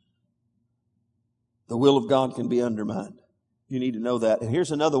 The will of God can be undermined. You need to know that. And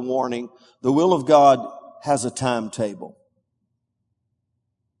here's another warning. The will of God has a timetable.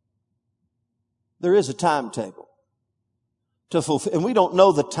 There is a timetable to fulfill. And we don't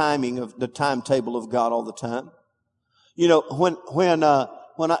know the timetable of God all the time. You know, when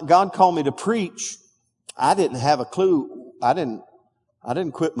God called me to preach, I didn't have a clue. I didn't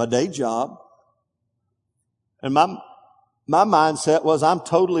quit my day job. And my mindset was, I'm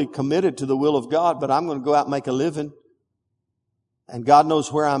totally committed to the will of God, but I'm going to go out and make a living. And God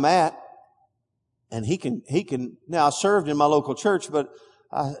knows where I'm at. And He can, now I served in my local church, but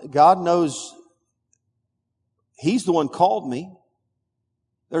God knows He's the one called me.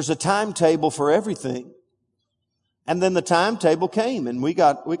 There's a timetable for everything. And then the timetable came, and we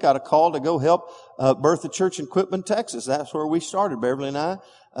got a call to go help birth a church in Quitman, Texas. That's where we started, Beverly and I.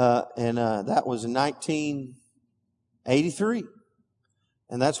 And that was in 1983.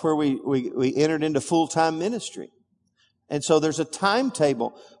 And that's where we entered into full-time ministry. And so there's a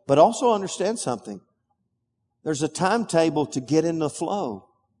timetable, but also understand something. There's a timetable to get in the flow.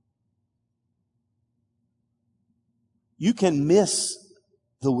 You can miss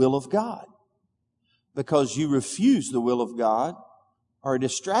the will of God. because you refuse the will of God or are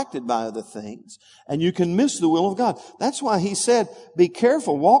distracted by other things, and you can miss the will of God. That's why he said, be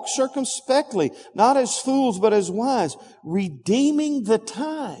careful, walk circumspectly, not as fools, but as wise, redeeming the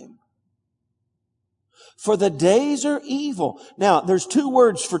time. For the days are evil. Now, there's two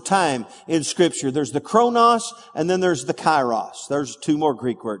words for time in Scripture. There's the chronos, and then there's the kairos. There's two more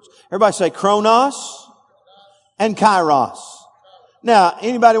Greek words. Everybody say chronos and kairos. Now,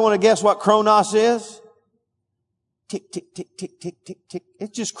 anybody want to guess what chronos is? Tick, tick, tick, tick, tick, tick, tick.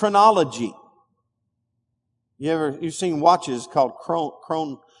 It's just chronology. You've seen watches called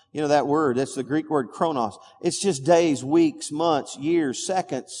you know that word, that's the Greek word chronos. It's just days, weeks, months, years,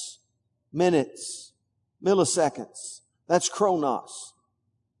 seconds, minutes, milliseconds. That's chronos.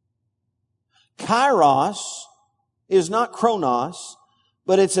 Kairos is not chronos,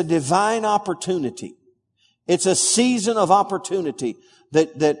 but it's a divine opportunity. It's a season of opportunity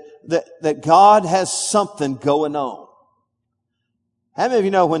that God has something going on. How many of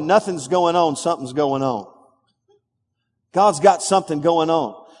you know when nothing's going on, something's going on? God's got something going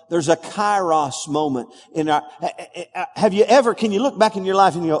on. There's a kairos moment in our, can you look back in your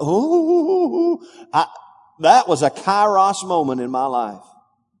life and you go, that was a kairos moment in my life.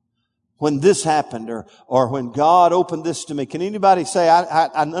 When this happened or when God opened this to me. Can anybody say, I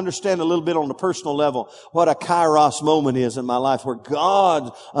understand a little bit on the personal level what a kairos moment is in my life where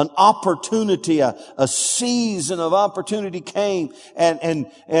God, an opportunity, a season of opportunity came and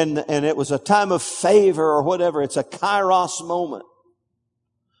it was a time of favor or whatever. It's a kairos moment.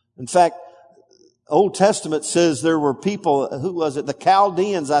 In fact, Old Testament says there were people, who was it? The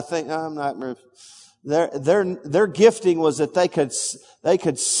Chaldeans, I think. I'm not Their gifting was that they could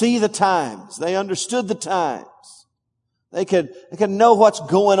see the times. They understood the times. They could know what's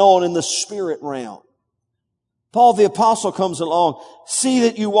going on in the spirit realm. Paul the apostle comes along. See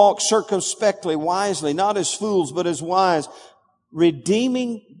that you walk circumspectly, wisely, not as fools, but as wise,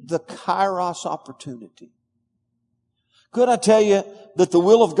 redeeming the kairos opportunity. Could I tell you that the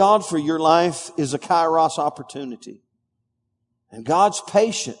will of God for your life is a kairos opportunity? And God's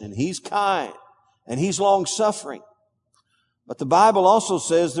patient and He's kind. And He's long-suffering. But the Bible also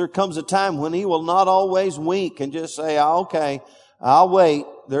says there comes a time when He will not always wink and just say, okay, I'll wait.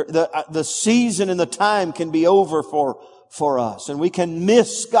 The season and the time can be over for us. And we can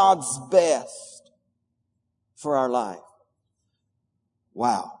miss God's best for our life.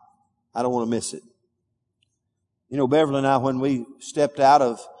 Wow. I don't want to miss it. You know, Beverly and I, when we stepped out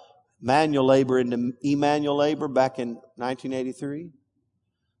of manual labor into e-manual labor back in 1983,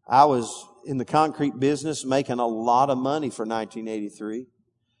 I was in the concrete business making a lot of money for 1983.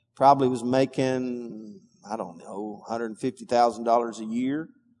 Probably was making, I don't know, $150,000 a year.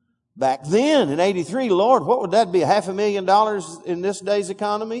 Back then in 83, Lord, what would that be? $500,000 in this day's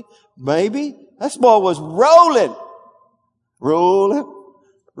economy? Maybe. This boy was rolling.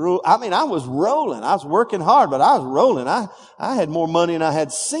 I mean, I was rolling. I was working hard, but I was rolling. I had more money than I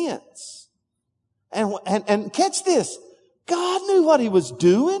had sense. And catch this. God knew what He was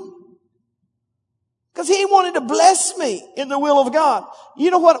doing. Because He wanted to bless me in the will of God.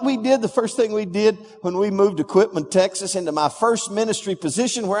 You know what we did? The first thing we did when we moved to Quitman, Texas, into my first ministry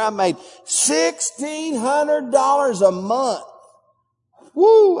position where I made $1,600 a month.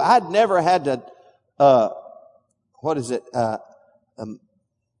 Woo! I'd never had to,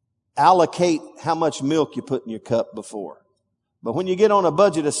 allocate how much milk you put in your cup before. But when you get on a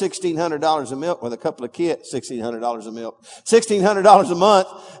budget of $1,600 a milk with a couple of kids, $1,600 a milk, $1,600 a month,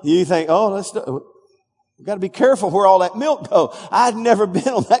 you think, we've got to be careful where all that milk goes. I'd never been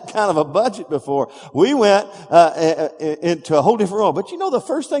on that kind of a budget before. We went into a whole different world. But you know the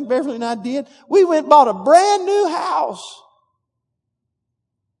first thing Beverly and I did? We went and bought a brand new house.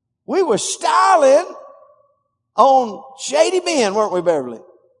 We were styling on Shady Bend, weren't we, Beverly?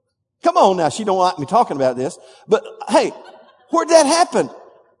 Come on now, she don't like me talking about this. But hey, where'd that happen?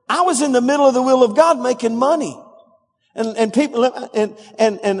 I was in the middle of the will of God making money. And people,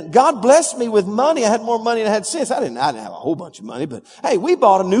 and God blessed me with money. I had more money than I had sense. I didn't have a whole bunch of money, but hey, we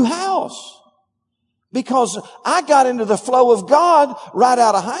bought a new house. Because I got into the flow of God right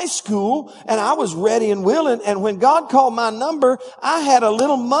out of high school, and I was ready and willing. And when God called my number, I had a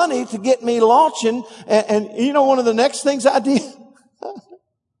little money to get me launching. And you know, one of the next things I did,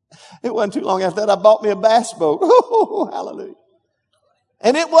 it wasn't too long after that, I bought me a bass boat. Oh, hallelujah.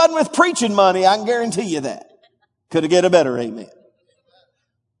 And it wasn't with preaching money, I can guarantee you that. Could have get a better amen.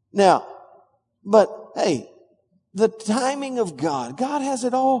 Now, but hey, the timing of God. God has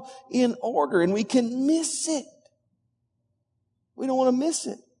it all in order and we can miss it. We don't want to miss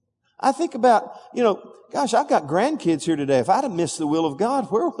it. I think about, gosh, I've got grandkids here today. If I'd have missed the will of God,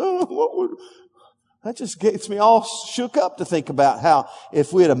 That just gets me all shook up to think about how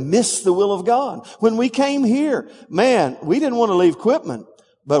if we'd have missed the will of God. When we came here, man, we didn't want to leave Quitman.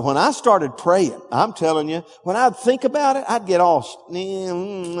 But when I started praying, I'm telling you, when I'd think about it, I'd get all, I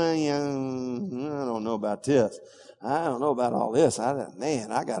don't know about this. I don't know about all this. I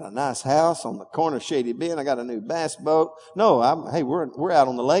got a nice house on the corner of Shady Bend. I got a new bass boat. No, hey, we're out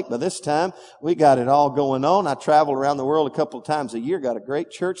on the lake by this time. We got it all going on. I travel around the world a couple of times a year. Got a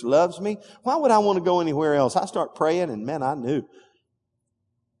great church, loves me. Why would I want to go anywhere else? I start praying and man, I knew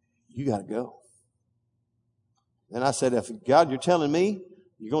you got to go. And I said, if God, you're telling me,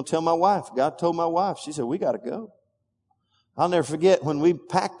 you're going to tell my wife. God told my wife. She said, we got to go. I'll never forget when we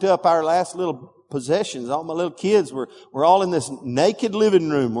packed up our last little possessions. All my little kids were all in this naked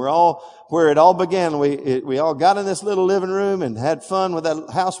living room. Where it all began. We all got in this little living room and had fun with that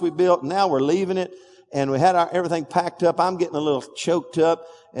house we built. Now we're leaving it and we had everything packed up. I'm getting a little choked up.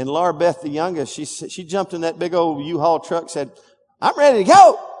 And Laura Beth, the youngest, she jumped in that big old U-Haul truck, said, I'm ready to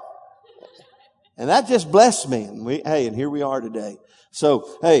go. And that just blessed me. And here we are today.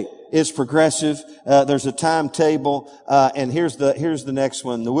 So, hey, it's progressive. There's a timetable. And here's the next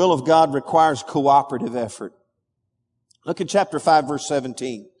one. The will of God requires cooperative effort. Look at chapter 5, verse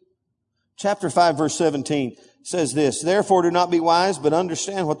 17. Chapter 5, verse 17 says this, therefore do not be wise, but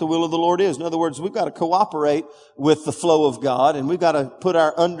understand what the will of the Lord is. In other words, we've got to cooperate with the flow of God, and we've got to put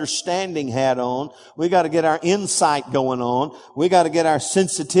our understanding hat on. We've got to get our insight going on. We've got to get our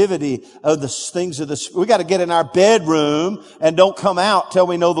sensitivity of the things of the, we've got to get in our bedroom and don't come out till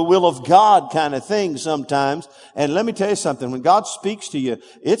we know the will of God kind of thing sometimes. And let me tell you something, when God speaks to you,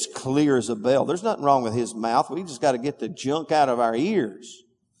 it's clear as a bell. There's nothing wrong with His mouth. We just got to get the junk out of our ears.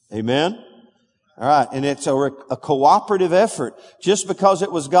 Amen? All right. And it's a cooperative effort. Just because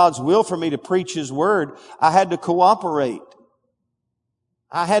it was God's will for me to preach His word, I had to cooperate.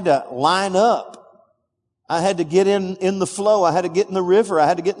 I had to line up. I had to get in the flow. I had to get in the river. I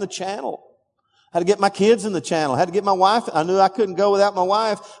had to get in the channel. I had to get my kids in the channel. I had to get my wife. I knew I couldn't go without my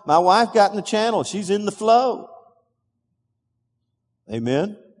wife. My wife got in the channel. She's in the flow.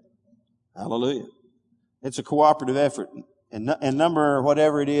 Amen. Hallelujah. It's a cooperative effort. And number,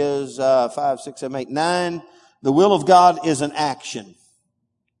 whatever it is, 5, 6, 7, 8, 9, the will of God is an action.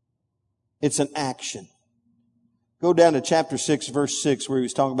 It's an action. Go down to chapter 6, verse 6, where he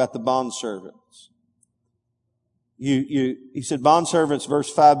was talking about the bondservants. He said, bondservants, verse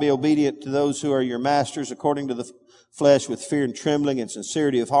 5, be obedient to those who are your masters according to the flesh with fear and trembling and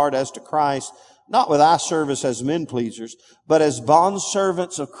sincerity of heart as to Christ, not with eye service as men pleasers, but as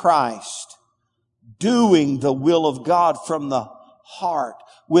bondservants of Christ, doing the will of God from the heart,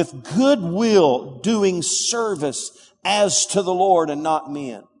 with good will, doing service as to the Lord and not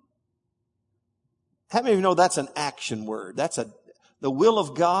men. How many of you know that's an action word? The will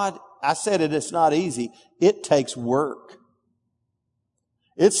of God. I said it's not easy. It takes work.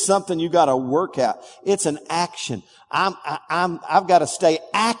 It's something you got to work out. It's an action. I've got to stay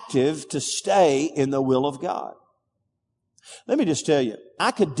active to stay in the will of God. Let me just tell you, I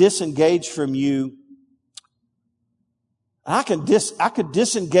could disengage from you. I could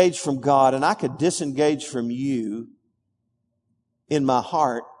disengage from God and I could disengage from you in my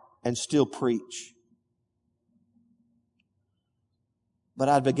heart and still preach. But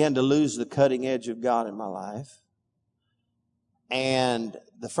I'd begin to lose the cutting edge of God in my life. And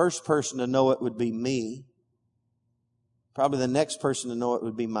the first person to know it would be me. Probably the next person to know it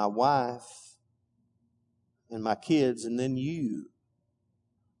would be my wife and my kids and then you.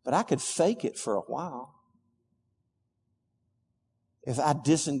 But I could fake it for a while. If I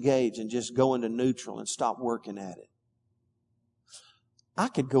disengage and just go into neutral and stop working at it, I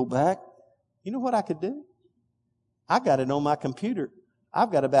could go back. You know what I could do? I got it on my computer.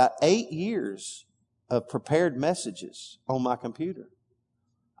 I've got about 8 years of prepared messages on my computer.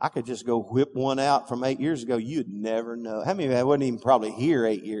 I could just go whip one out from 8 years ago. You'd never know. How many of you wasn't even probably here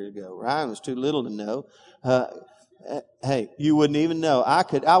 8 years ago? Ryan was too little to know. Hey, you wouldn't even know.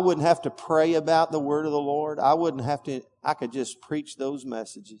 I wouldn't have to pray about the word of the Lord. I could just preach those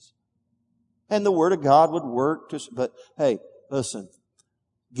messages. And the word of God would work. But hey, listen,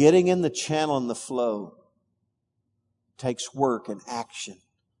 getting in the channel and the flow takes work and action,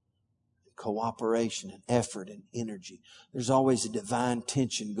 cooperation and effort and energy. There's always a divine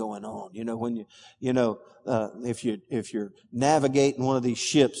tension going on. You know, when if you're navigating one of these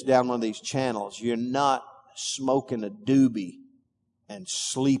ships down one of these channels, you're not smoking a doobie and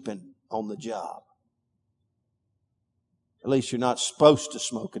sleeping on the job. At least you're not supposed to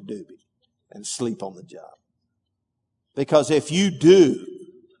smoke a doobie and sleep on the job. Because if you do,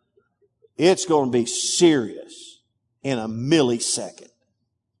 it's going to be serious in a millisecond.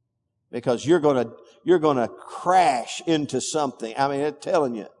 Because you're going you're going to crash into something. I mean, I'm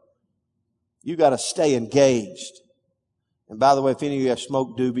telling you, you got to stay engaged. And by the way, if any of you have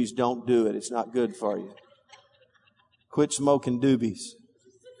smoked doobies, don't do it. It's not good for you. Quit smoking doobies.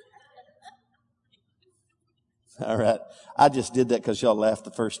 All right. I just did that because y'all laughed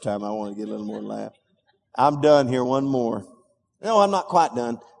the first time. I want to get a little more laugh. I'm done here. One more. No, I'm not quite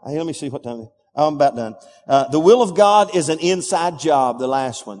done. Hey, let me see what time it is. Oh, I'm about done. The will of God is an inside job, the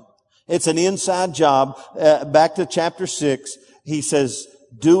last one. It's an inside job. Back to chapter 6, he says,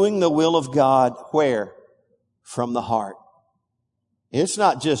 doing the will of God, where? From the heart. It's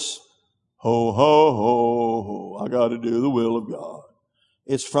not just, ho, ho, ho, ho, I got to do the will of God.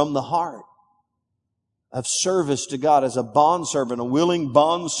 It's from the heart of service to God as a bondservant, a willing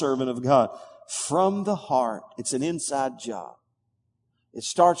bondservant of God. From the heart. It's an inside job. It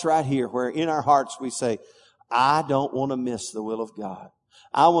starts right here where in our hearts we say, I don't want to miss the will of God.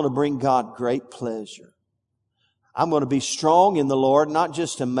 I want to bring God great pleasure. I'm going to be strong in the Lord, not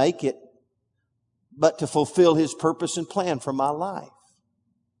just to make it, but to fulfill His purpose and plan for my life.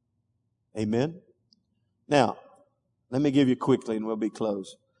 Amen? Now, let me give you quickly and we'll be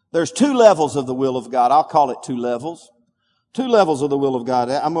closed. There's 2 levels of the will of God. I'll call it 2 levels. 2 levels of the will of God.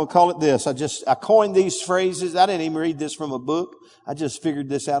 I'm going to call it this. I coined these phrases. I didn't even read this from a book. I just figured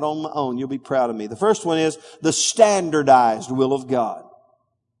this out on my own. You'll be proud of me. The first one is the standardized will of God.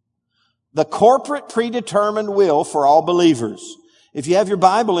 The corporate predetermined will for all believers. If you have your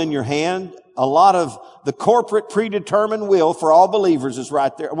Bible in your hand, a lot of the corporate predetermined will for all believers is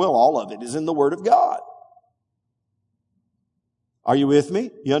right there. Well, all of it is in the Word of God. Are you with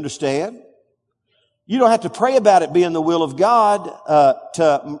me? You understand? You don't have to pray about it being the will of God,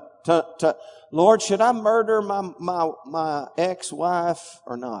 Lord, should I murder my ex-wife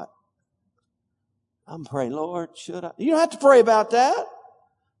or not? I'm praying, Lord, should I? You don't have to pray about that.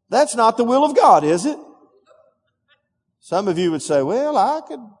 That's not the will of God, is it? Some of you would say, well, I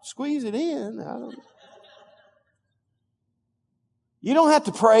could squeeze it in. You don't have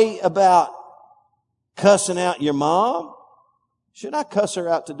to pray about cussing out your mom. Should I cuss her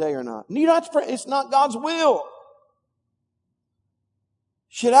out today or not? You don't have to pray. It's not God's will.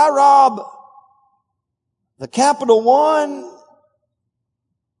 Should I rob the Capital One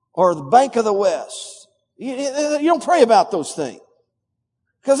or the Bank of the West? You don't pray about those things.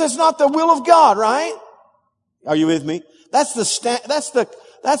 Because it's not the will of God, right? Are you with me? That's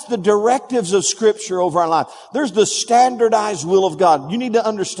the directives of Scripture over our life. There's the standardized will of God. You need to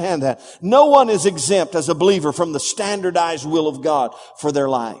understand that. No one is exempt as a believer from the standardized will of God for their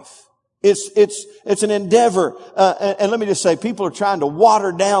life. It's an endeavor. And let me just say, people are trying to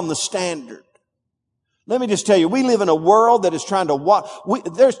water down the standard. Let me just tell you, we live in a world that is trying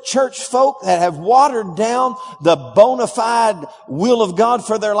to there's church folk that have watered down the bona fide will of God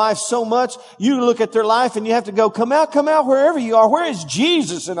for their life so much. You look at their life and you have to go, come out wherever you are. Where is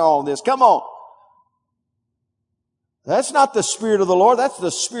Jesus in all this? Come on. That's not the Spirit of the Lord. That's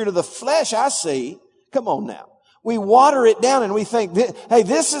the spirit of the flesh I see. Come on now. We water it down and we think, hey,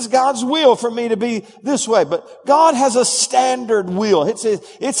 this is God's will for me to be this way. But God has a standard will.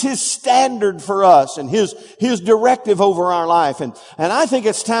 It's His standard for us and His directive over our life. And I think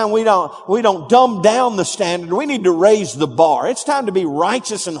it's time we don't dumb down the standard. We need to raise the bar. It's time to be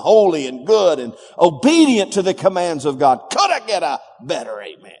righteous and holy and good and obedient to the commands of God. Could I get a better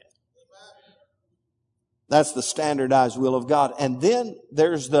amen? That's the standardized will of God. And then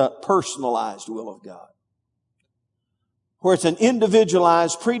there's the personalized will of God, where it's an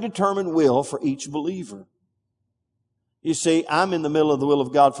individualized, predetermined will for each believer. You see, I'm in the middle of the will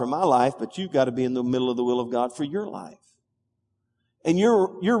of God for my life, but you've got to be in the middle of the will of God for your life. And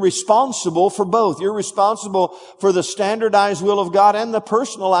you're responsible for both. You're responsible for the standardized will of God and the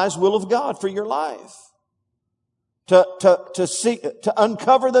personalized will of God for your life. To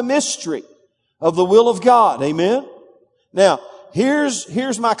uncover the mystery of the will of God. Amen? Now,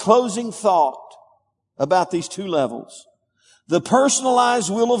 here's my closing thought about these 2 levels. The personalized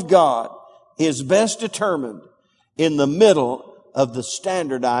will of God is best determined in the middle of the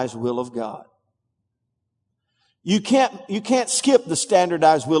standardized will of God. You can't skip the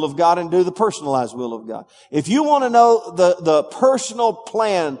standardized will of God and do the personalized will of God. If you want to know the personal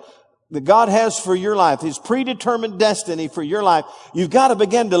plan that God has for your life, His predetermined destiny for your life, you've got to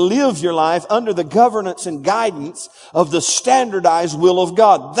begin to live your life under the governance and guidance of the standardized will of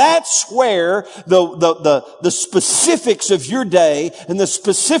God. That's where the specifics of your day and the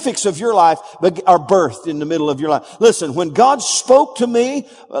specifics of your life are birthed in the middle of your life. Listen, when God spoke to me,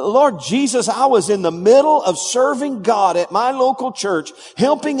 Lord Jesus, I was in the middle of serving God at my local church,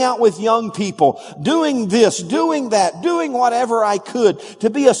 helping out with young people, doing this, doing that, doing whatever I could to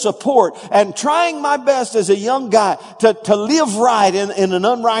be a support Lord and trying my best as a young guy to live right in an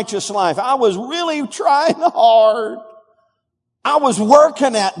unrighteous life. I was really trying hard. I was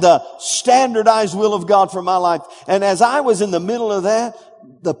working at the standardized will of God for my life. And as I was in the middle of that,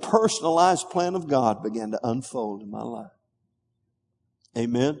 the personalized plan of God began to unfold in my life.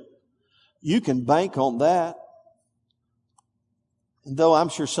 Amen. You can bank on that. And though I'm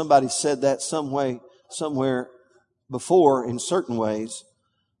sure somebody said that somewhere before in certain ways,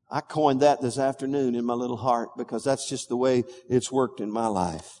 I coined that this afternoon in my little heart because that's just the way it's worked in my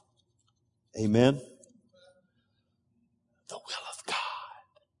life. Amen. The will of God.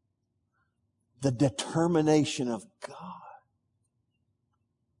 The determination of God.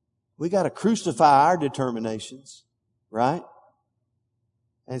 We got to crucify our determinations, right?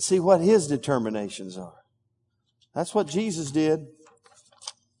 And see what His determinations are. That's what Jesus did.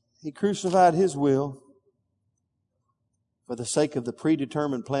 He crucified His will for the sake of the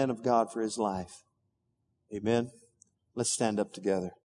predetermined plan of God for His life. Amen. Let's stand up together.